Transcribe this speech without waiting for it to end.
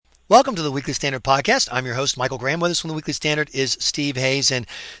Welcome to the Weekly Standard Podcast. I'm your host, Michael Graham. With us from the Weekly Standard is Steve Hayes. And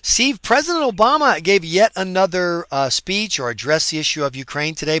Steve, President Obama gave yet another speech or addressed the issue of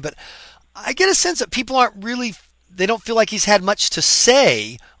Ukraine today, but I get a sense that people they don't feel like he's had much to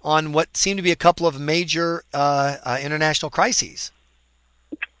say on what seem to be a couple of major international crises.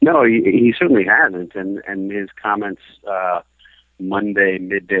 No, he certainly hasn't, and his comments Monday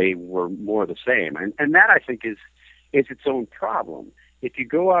midday were more the same, and that I think is its own problem. If you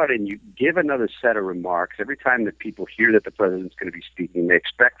go out and you give another set of remarks every time that people hear that the president's going to be speaking, they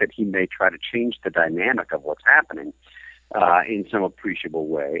expect that he may try to change the dynamic of what's happening in some appreciable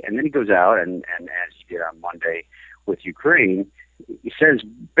way, and then he goes out and as he did on Monday with Ukraine, he says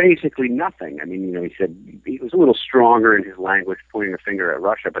basically nothing. I mean, he said he was a little stronger in his language, pointing a finger at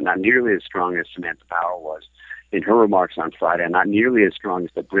Russia, but not nearly as strong as Samantha Power was in her remarks on Friday, and not nearly as strong as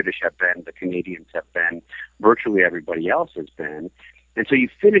the British have been, the Canadians have been, virtually everybody else has been. And so you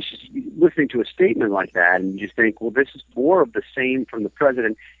finish listening to a statement like that, and you just think, well, this is more of the same from the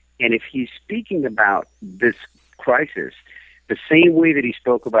president. And if he's speaking about this crisis the same way that he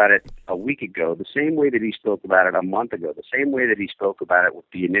spoke about it a week ago, the same way that he spoke about it a month ago, the same way that he spoke about it with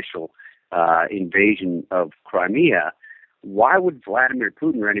the initial invasion of Crimea, why would Vladimir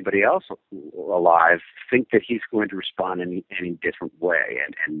Putin or anybody else alive think that he's going to respond in any different way?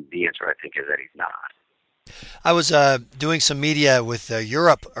 And the answer, I think, is that he's not. I was doing some media with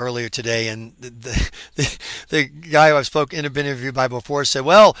Europe earlier today, and the guy who I've been interviewed by before said,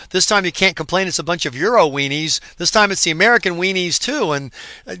 well, this time you can't complain, it's a bunch of Euro weenies. This time it's the American weenies, too. And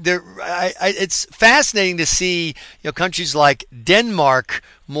it's fascinating to see countries like Denmark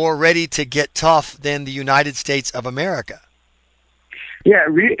more ready to get tough than the United States of America. Yeah,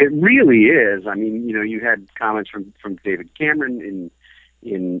 it really is. I mean, you had comments from David Cameron in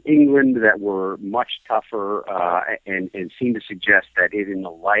England that were much tougher and seemed to suggest that in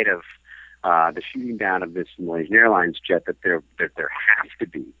the light of the shooting down of this Malaysian Airlines jet, that there have to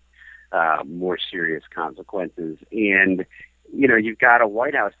be more serious consequences. And you've got a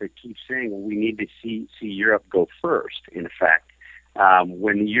White House that keeps saying, well, we need to see Europe go first, in effect,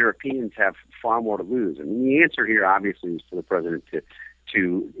 when the Europeans have far more to lose. And the answer here, obviously, is for the president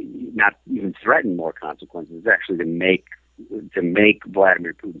to not even threaten more consequences, it's actually to make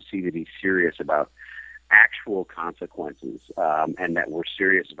Vladimir Putin see that he's serious about actual consequences, and that we're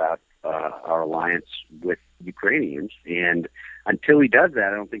serious about our alliance with Ukrainians. And until he does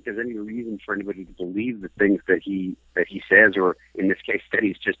that, I don't think there's any reason for anybody to believe the things that he says, or in this case, that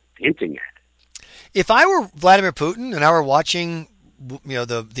he's just hinting at. If I were Vladimir Putin and I were watching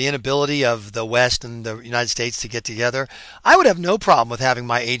the inability of the West and the United States to get together, I would have no problem with having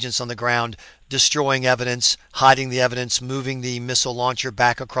my agents on the ground destroying evidence, hiding the evidence, moving the missile launcher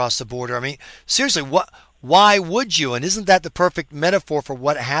back across the border. I mean, seriously, why would you? And isn't that the perfect metaphor for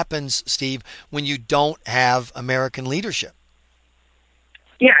what happens, Steve, when you don't have American leadership?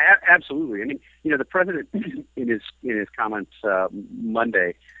 Yeah, absolutely. I mean, the president in his comments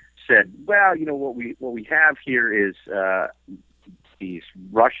Monday said, well, what we have here is these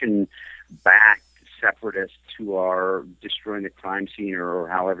Russian-backed separatists who are destroying the crime scene, or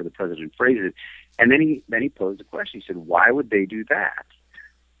however the president phrases it. And then he posed a question. He said, why would they do that?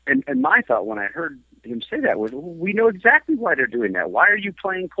 And my thought when I heard him say that was, well, we know exactly why they're doing that. Why are you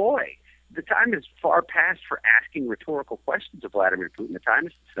playing coy? The time is far past for asking rhetorical questions of Vladimir Putin. The time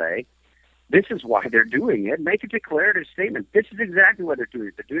is to say, this is why they're doing it. Make a declarative statement. This is exactly why they're doing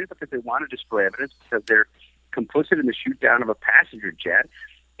it. They're doing it because they want to destroy evidence, because they're complicit in the shoot down of a passenger jet.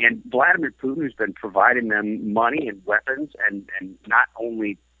 And Vladimir Putin, who's been providing them money and weapons, and not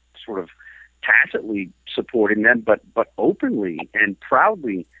only sort of tacitly supporting them, but openly and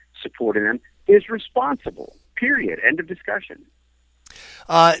proudly supporting them, is responsible. Period. End of discussion.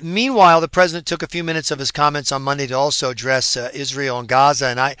 Meanwhile, the president took a few minutes of his comments on Monday to also address Israel and Gaza.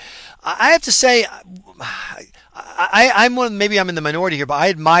 And I have to say, maybe I'm in the minority here, but I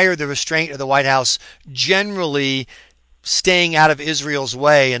admire the restraint of the White House generally staying out of Israel's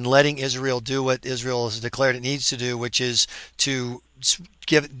way and letting Israel do what Israel has declared it needs to do, which is to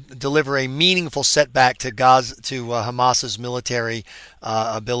deliver a meaningful setback to Hamas's military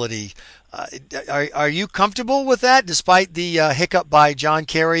ability. Are you comfortable with that, despite the hiccup by John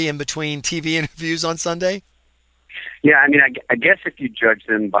Kerry in between TV interviews on Sunday? Yeah, I mean, I guess if you judge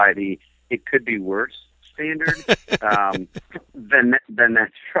them by the "it could be worse" standard, then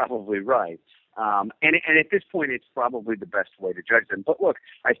that's probably right. And at this point, it's probably the best way to judge them. But look,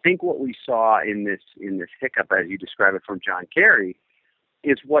 I think what we saw in this hiccup, as you describe it, from John Kerry,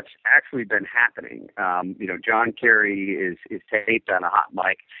 is what's actually been happening. John Kerry is taped on a hot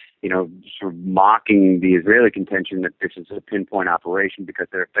mic, sort of mocking the Israeli contention that this is a pinpoint operation because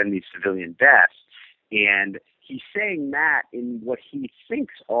there have been these civilian deaths. And he's saying that in what he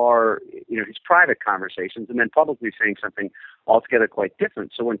thinks are, his private conversations, and then publicly saying something altogether quite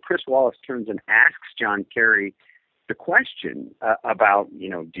different. So when Chris Wallace turns and asks John Kerry the question about,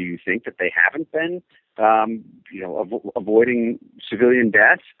 do you think that they haven't been, avoiding civilian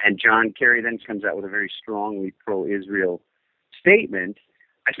deaths? And John Kerry then comes out with a very strongly pro-Israel statement.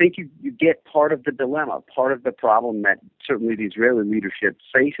 I think you get part of the dilemma, part of the problem that certainly the Israeli leadership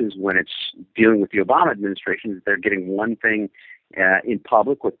faces when it's dealing with the Obama administration is they're getting one thing in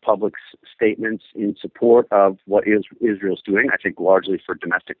public with public statements in support of what Israel's doing, I think largely for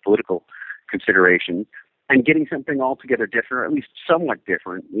domestic political considerations, and getting something altogether different, or at least somewhat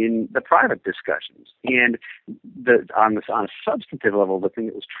different, in the private discussions. And on a substantive level, the thing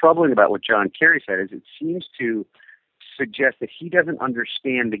that was troubling about what John Kerry said is it seems to suggest that he doesn't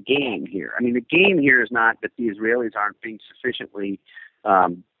understand the game here. I mean, the game here is not that the Israelis aren't being sufficiently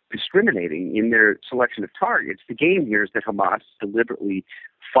discriminating in their selection of targets. The game here is that Hamas is deliberately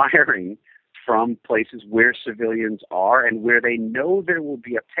firing from places where civilians are and where they know there will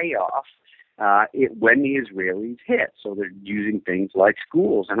be a payoff when the Israelis hit. So they're using things like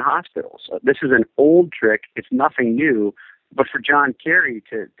schools and hospitals. This is an old trick. It's nothing new. But for John Kerry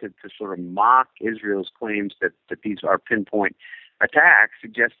to sort of mock Israel's claims that these are pinpoint attacks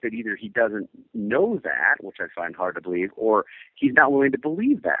suggests that either he doesn't know that, which I find hard to believe, or he's not willing to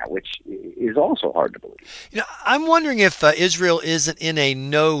believe that, which is also hard to believe. I'm wondering if Israel isn't in a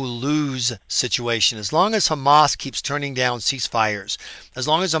no-lose situation. As long as Hamas keeps turning down ceasefires, as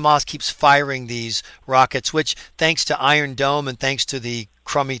long as Hamas keeps firing these rockets, which thanks to Iron Dome and thanks to the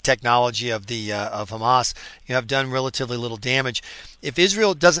crummy technology of Hamas, have done relatively little damage. If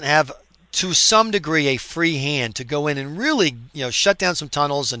Israel doesn't have, to some degree, a free hand to go in and really, shut down some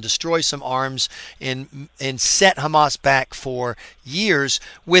tunnels and destroy some arms and set Hamas back for years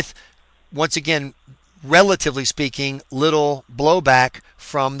with, once again, relatively speaking, little blowback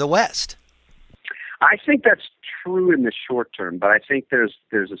from the West. I think that's true in the short term, but I think there's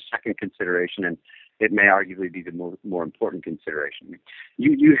a second consideration, and it may arguably be the more important consideration.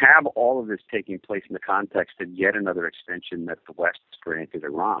 You have all of this taking place in the context of yet another extension that the West has granted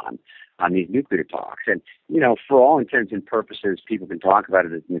Iran on these nuclear talks. And, for all intents and purposes, people can talk about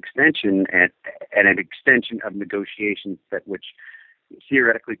it as an extension and an extension of negotiations which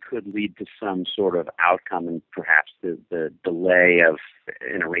theoretically could lead to some sort of outcome and perhaps the delay of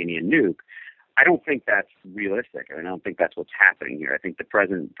an Iranian nuke. I don't think that's realistic. I don't think that's what's happening here. I think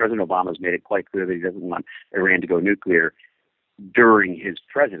President Obama has made it quite clear that he doesn't want Iran to go nuclear during his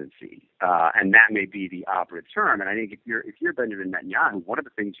presidency, and that may be the operative term. And I think if you're Benjamin Netanyahu, one of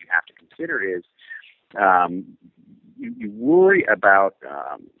the things you have to consider is you worry about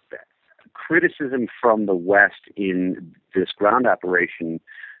criticism from the West in this ground operation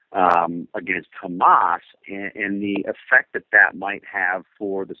against Hamas and the effect that might have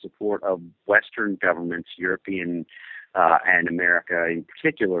for the support of Western governments, European and America in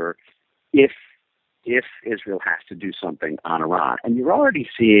particular, if Israel has to do something on Iran. And you're already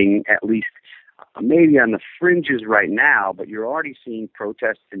seeing, at least maybe on the fringes right now, but you're already seeing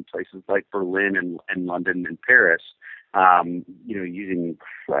protests in places like Berlin and London and Paris, using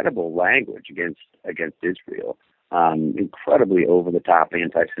incredible language against Israel. Incredibly over-the-top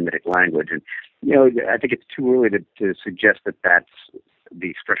anti-Semitic language. And, I think it's too early to suggest that that's the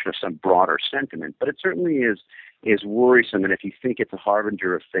expression of some broader sentiment, but it certainly is worrisome. And if you think it's a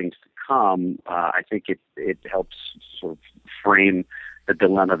harbinger of things to come, I think it helps sort of frame the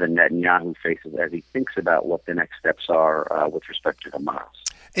dilemma that Netanyahu faces as he thinks about what the next steps are with respect to Hamas.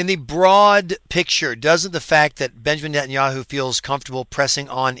 In the broad picture, doesn't the fact that Benjamin Netanyahu feels comfortable pressing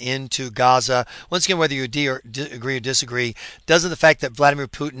on into Gaza, once again, whether you agree or disagree, doesn't the fact that Vladimir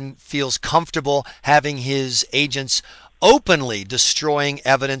Putin feels comfortable having his agents openly destroying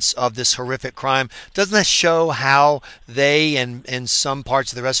evidence of this horrific crime, doesn't that show how they and some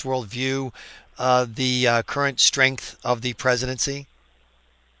parts of the rest of the world view the current strength of the presidency?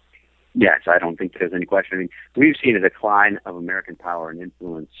 Yes, I don't think there's any question. I mean, we've seen a decline of American power and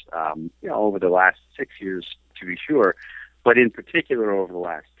influence, over the last 6 years, to be sure, but in particular over the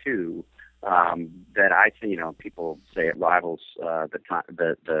last two, that I think, people say it rivals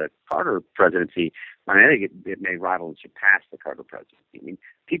the Carter presidency. I think it may rival and surpass the Carter presidency. I mean,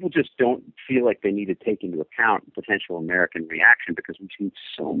 people just don't feel like they need to take into account potential American reaction because we've seen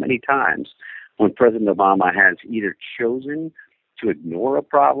so many times when President Obama has either chosen to ignore a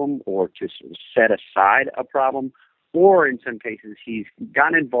problem or to sort of set aside a problem or in some cases he's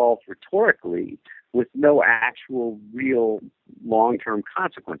gotten involved rhetorically with no actual real long-term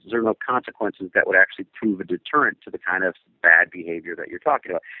consequences, or no consequences that would actually prove a deterrent to the kind of bad behavior that you're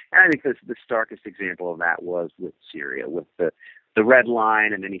talking about. And I think the starkest example of that was with Syria, with the red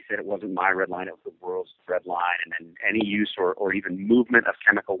line, and then he said it wasn't my red line, it was the world's red line, and then any use or even movement of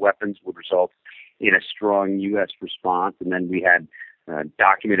chemical weapons would result in a strong U.S. response. And then we had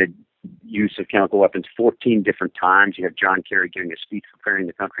documented use of chemical weapons 14 different times. You have John Kerry giving a speech preparing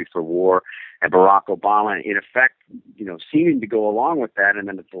the country for war, and Barack Obama, in effect, seeming to go along with that, and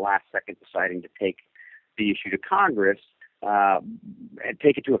then at the last second deciding to take the issue to Congress, and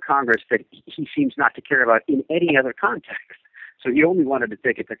take it to a Congress that he seems not to care about in any other context. So he only wanted to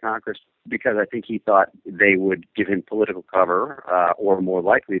take it to Congress because I think he thought they would give him political cover, or more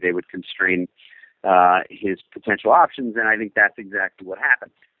likely they would constrain his potential options, and I think that's exactly what happened.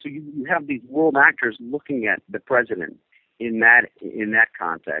 So you have these world actors looking at the president in that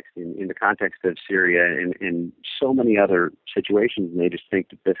context, in the context of Syria and in so many other situations, and they just think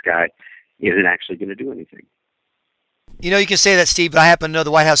that this guy isn't actually going to do anything. You can say that, Steve, but I happen to know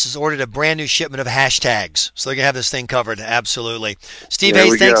the White House has ordered a brand new shipment of hashtags, so they're going to have this thing covered. Absolutely. Steve There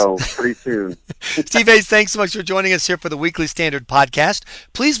Hayes, we thanks. go. Pretty soon. Steve Hayes, thanks so much for joining us here for the Weekly Standard podcast.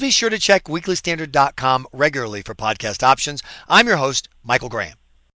 Please be sure to check weeklystandard.com regularly for podcast options. I'm your host, Michael Graham.